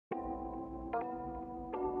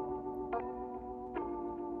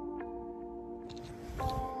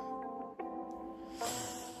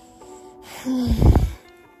It's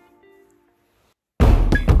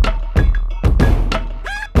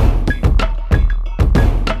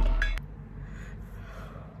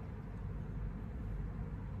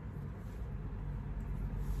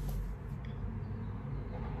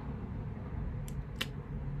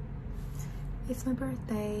my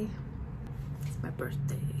birthday. It's my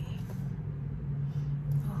birthday.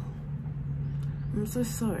 Oh, I'm so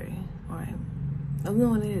sorry. Alright, I don't know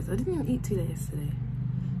what it is. I didn't even eat 2 days yesterday,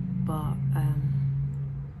 but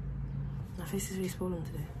my face is really swollen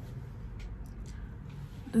today.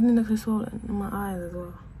 Doesn't it look so swollen? In my eyes as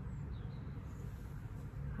well.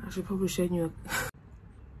 I should probably show you a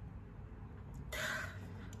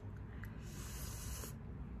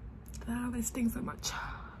oh, they sting so much.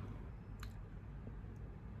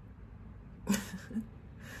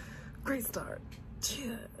 Great start.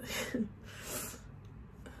 Yeah.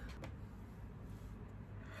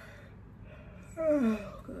 Oh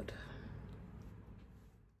god.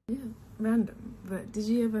 Yeah, random. But did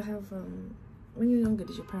you ever have when you were younger,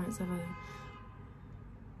 did your parents ever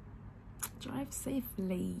drive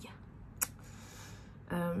safely?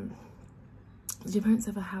 Did your parents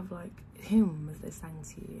ever have like hymns they sang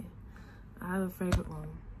to you? I have a favourite one.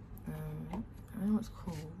 I don't know what it's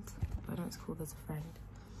called, but I know it's called There's a Friend.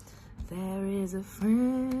 There is a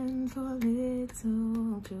friend for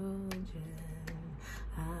little children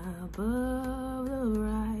above the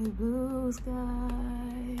bright blue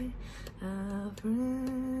sky, a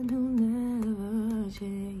friend who never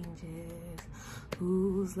changes,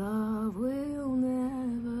 whose love will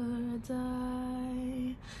never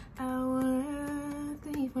die. Our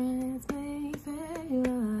earthly friends may fail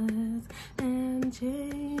us and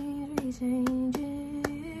change changes.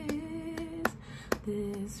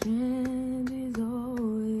 This friend is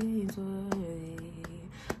always worthy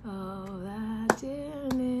of that dear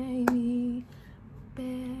name he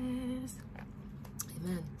bears.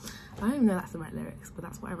 Amen. I don't even know that's the right lyrics, but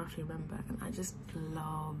that's what I roughly remember, and I just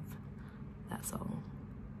love that song.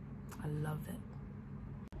 I love it.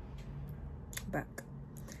 Back.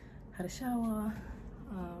 Had a shower.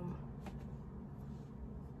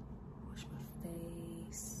 Wash my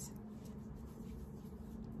face.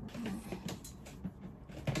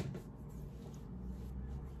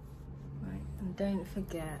 Right, and don't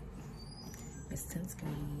forget your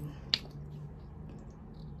sunscreen.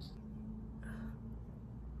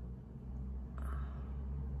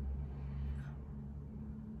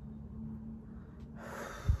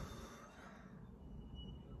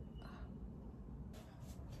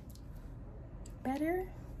 Better?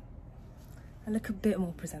 I look a bit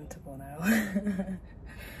more presentable now.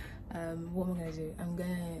 What am I gonna do? I'm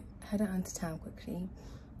gonna head out into town quickly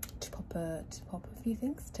to pop a few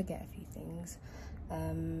things, to get a few things.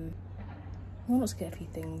 Well, not to get a few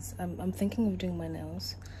things. I'm thinking of doing my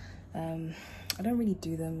nails. I don't really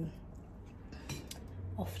do them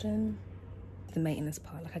often. The maintenance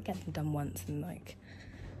part, like I get them done once and like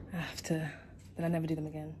I have to, then I never do them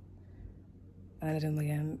again. And then I do them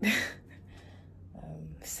again.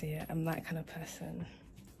 So yeah, I'm that kind of person,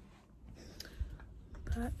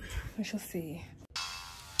 but we shall see.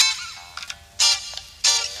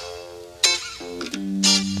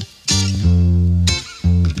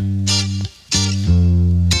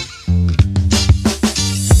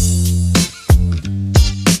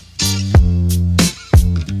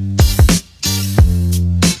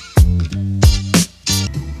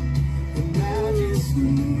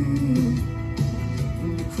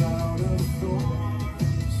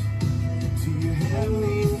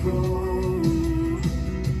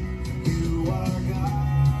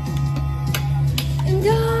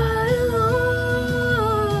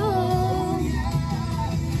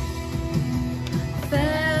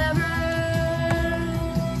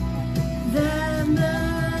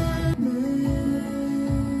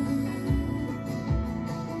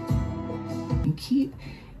 Keep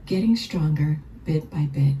getting stronger bit by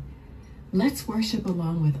bit. Let's worship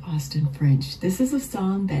along with Austin French. This is a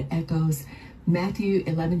song that echoes Matthew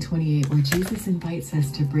 11:28, where Jesus invites us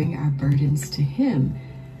to bring our burdens to him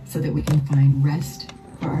so that we can find rest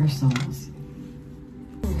for our souls.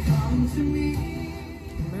 Come to me.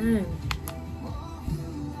 Amen.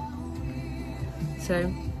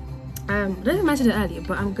 So, I don't think I mentioned it earlier,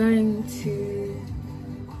 but I'm going to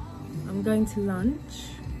lunch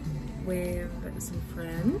with some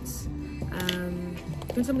friends.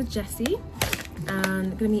 Going to with Jessie,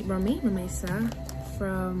 and gonna meet Romy Mamesa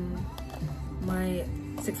from my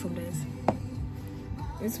sixth form days.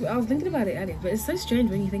 I was thinking about it earlier, but it's so strange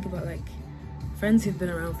when you think about like friends who've been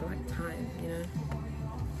around for like time, you know.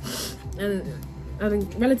 And I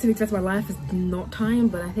think relatively to my life is not time,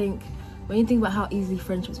 but I think when you think about how easily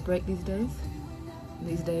friendships break these days,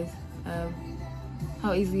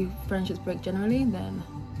 how easily friendships break generally, then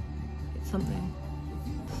it's something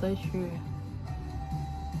so true.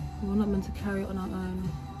 We're not meant to carry it on our own.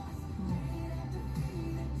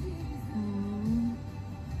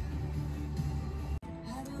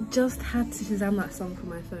 Just had to Shazam that song from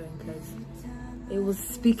my phone because it was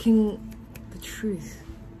speaking the truth.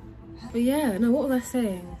 But yeah, no, what was I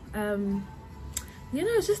saying? You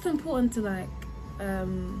know, it's just important to like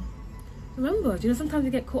remember, you know, sometimes we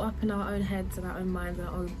get caught up in our own heads and our own minds and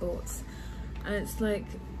our own thoughts, and it's like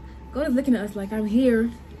God is looking at us like, I'm here,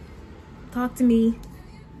 talk to me,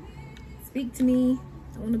 speak to me,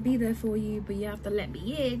 I want to be there for you, but you have to let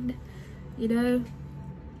me in, you know.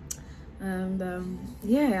 And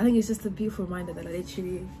yeah, I think it's just a beautiful reminder that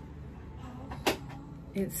literally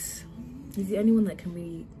he's the only one that can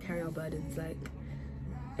really carry our burdens. Like,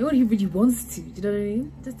 anyone who really wants to, do you know what I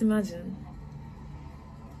mean? Just imagine.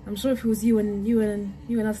 I'm sure if it was you and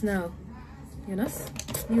us now, you and us,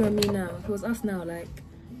 you and me now, if it was us now, like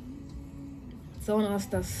someone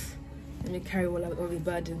asked us and we carry all these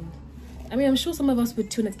burdens. I mean, I'm sure some of us would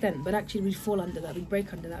to an extent, but actually we'd fall under that, we'd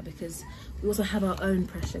break under that, because we also have our own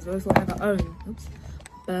pressures, we also have our own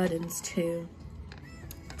burdens to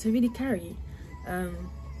really carry.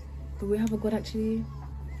 But we have a God actually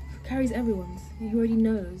who carries everyone's. He already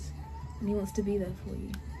knows, and he wants to be there for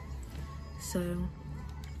you. So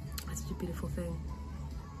that's such a beautiful thing.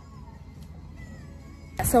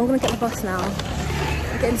 So I'm gonna get the bus now.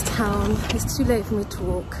 Get into town. It's too late for me to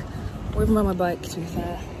walk, or even ride my bike, to be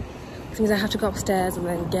fair. Which means I have to go upstairs and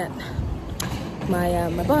then get my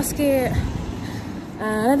my basket.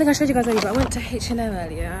 I don't think I showed you guys earlier, but I went to H&M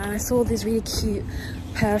earlier and I saw this really cute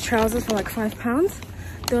pair of trousers for like £5.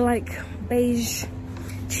 They're like beige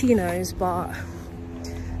chinos, but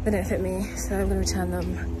they don't fit me, so I'm gonna return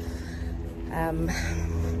them.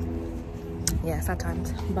 Yeah, sad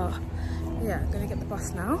times, but yeah, I'm gonna get the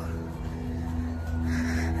bus now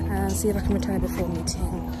and see if I can return it before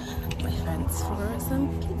meeting my friends for some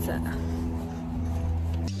pizza.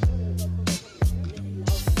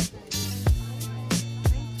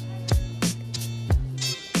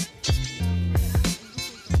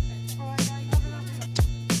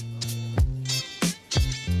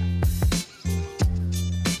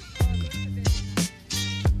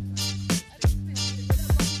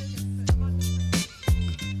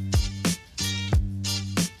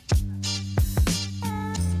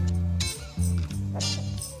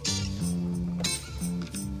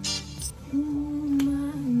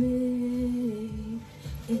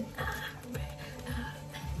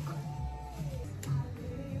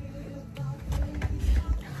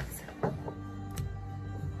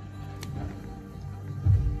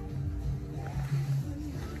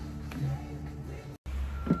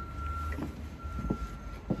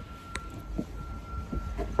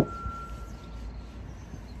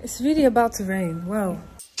 It's really about to rain. Wow.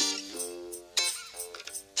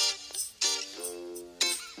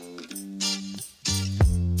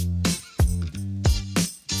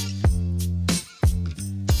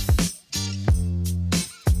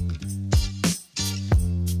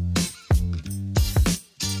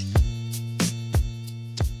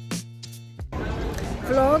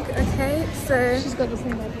 Vlog, okay, so she's got the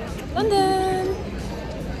same idea. London!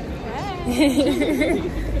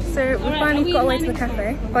 Hey. So we finally got away to the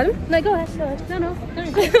cafe. Pardon? No, go ahead. Go ahead. No.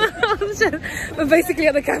 We're basically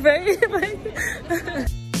at the cafe.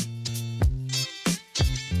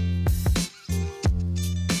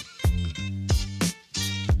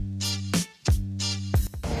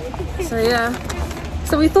 So yeah.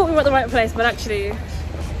 So we thought we were at the right place, but actually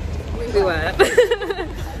we weren't.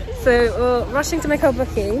 So we're rushing to make our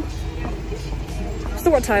booking.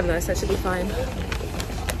 Still got time though, so it should be fine.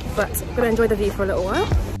 But I'm gonna enjoy the view for a little while.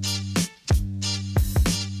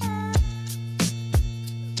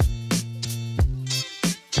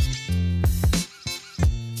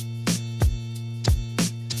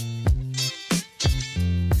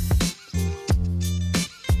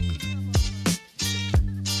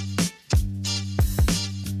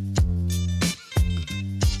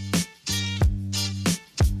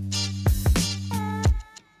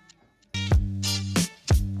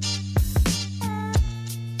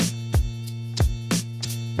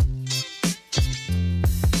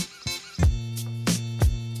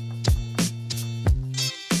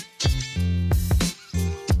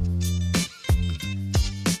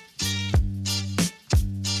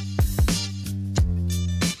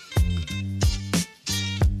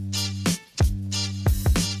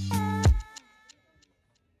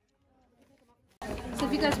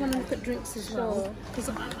 if you guys want to look at drinks as well, because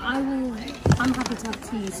I'm happy to have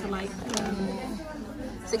tea. So like,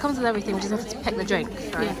 So it comes with everything. We just have to pick the drink,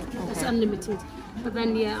 right? yeah, it's unlimited. But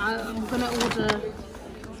then yeah, I'm gonna order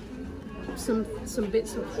some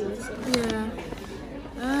bits of things. Yeah.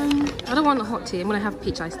 I don't want a hot tea. I'm gonna have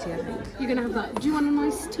peach iced tea, I think. You're gonna have that. Do you want a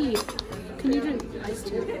nice tea? Can you drink iced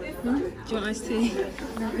tea? Hmm? Do you want iced tea?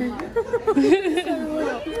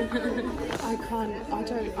 I can't.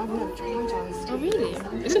 I've never tried iced tea. Oh really?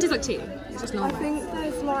 It doesn't taste like tea. It's just normal. I think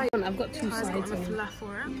there's like. I've got two It's got sides. the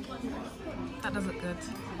falafel. That does look good.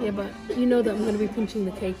 Yeah, but you know that I'm gonna be pinching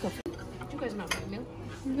the cake off. Do you guys not like milk?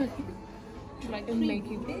 Like it'll make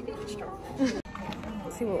you big and strong.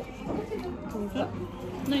 Let's see what.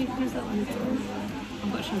 No, you can use that one.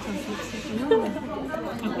 I've got Chantel's lipstick. No,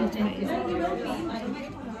 I've been taking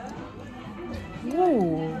it.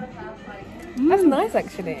 Ooh. That's nice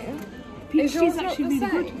actually. Peach is actually really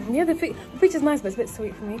good. Yeah, the peach is nice, but it's a bit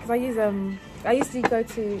sweet for me because I usually go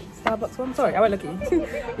to Starbucks one. Sorry, I won't look at you.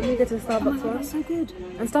 You go to the Starbucks one. That's so good.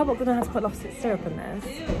 And Starbucks don't have to put lots of syrup in theirs.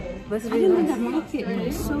 This is I really didn't nice. know that like it, but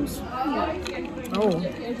it's so sweet. Oh,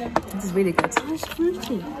 this is really good. It's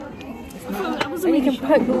fruity. I wasn't And you really can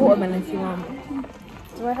poke the watermelon if you want.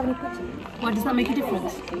 Do I have any pictures? Why does that make a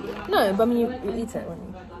difference? No, but I mean you eat it when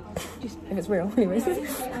you, if it's real, anyways.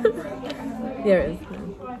 Yeah, it is.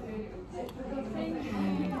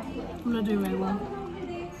 I'm not doing very well.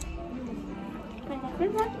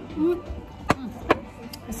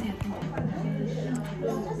 Let's see.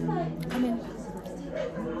 Come in.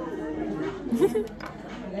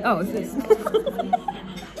 Oh, it's this.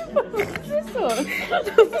 This one.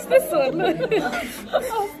 What's this one?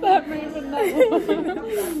 What's that moving now?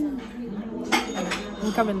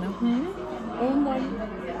 I'm coming now. Oh my.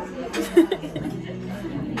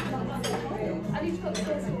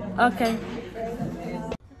 Okay.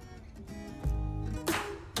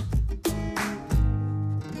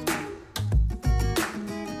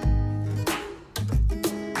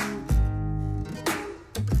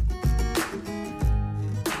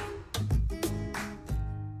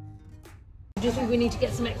 Do you think we need to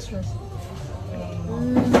get some extras?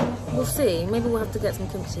 We'll see. Maybe we'll have to get some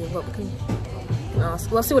kimchi, but we can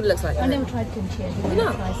ask. We'll see what it looks like. I never tried kimchi. I didn't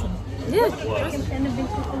No. try some. Yeah.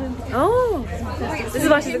 Oh, this is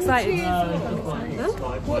why she's excited. Huh?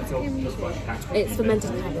 It's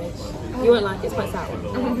fermented cabbage. You won't like it. It's quite sour.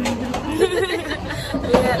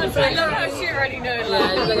 Yeah, it's like, She already knows.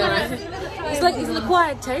 yeah, it's an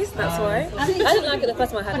acquired taste. That's why. I didn't like it the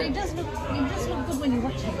first time I had But it. it does look good when you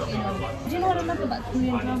watch it, you know. Do you know what I love about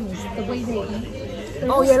Korean dramas? The way they eat.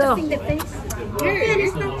 They're Oh, yeah, no. stuffing their face. Yeah,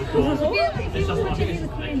 if you watch any of the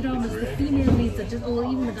Korean dramas, the female leads are just, or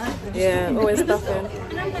even the guys. Yeah, always stuffing.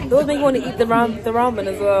 And I'm like, They always make you want to eat the ramen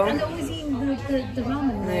as well. and they're always eating the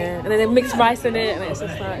ramen. Right? Yeah, and then they mix rice in it, and it's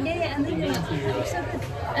just like. Yeah, and then you're like, oh, it's so good.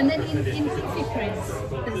 And then in Fifty Prince,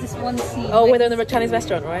 there's this one scene. Oh, when they're in the Chinese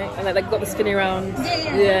restaurant, right? And like, they've got the spinny round.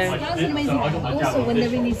 Yeah. That was amazing. Also, when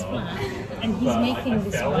they're in his flat and he's making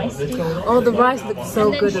this rice dish. Oh, the rice looked so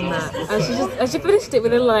And then good in that. And she finished it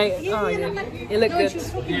within like, Yeah, oh and yeah, I'm like, it looked no, good. she was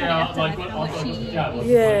talking about it after, like, how much she eats. Yeah,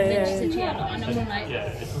 Then she yeah, said, yeah, and I'm like,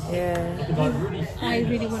 yeah. I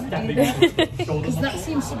really want to do that. Because that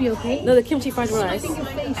seems to be okay. No, the kimchi fried I rice. think your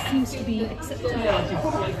face seems to be acceptable.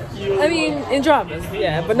 I mean, in dramas,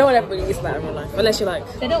 yeah, but no one ever really eats that in real life, unless you're like,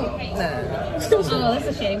 They don't. no. Oh, that's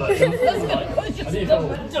a shame. That's just then it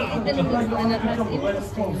was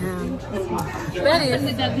interesting. That is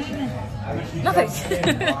With that vegan. nothing. So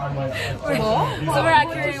we're at a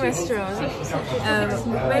Korean restaurant.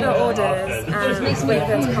 Made our orders and waiting for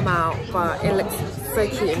them to come out, but it looks so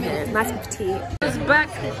cute in here. Nice and petite. It's back.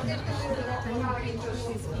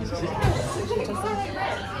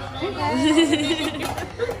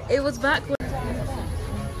 It was back when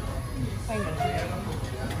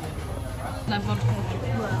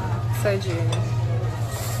soju.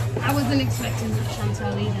 I wasn't expecting that,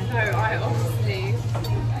 Chantal, either. No, I honestly,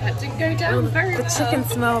 that didn't go down very The well. chicken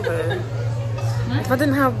smell though. If I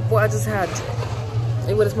didn't have what I just had,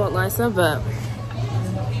 it would have smelled nicer, but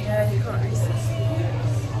yeah, you can't resist.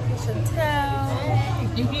 Chantal.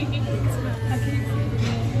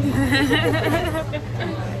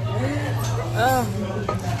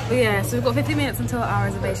 But yeah, so we've got 50 minutes until our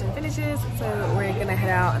reservation finishes, so we're gonna head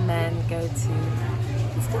out and then go to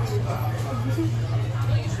the station.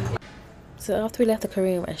 So after we left the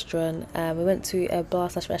Korean restaurant, we went to a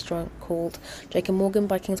bar/restaurant called Drake and Morgan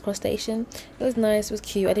by King's Cross Station. It was nice, it was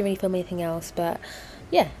cute. I didn't really film anything else, but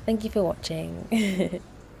yeah, thank you for watching.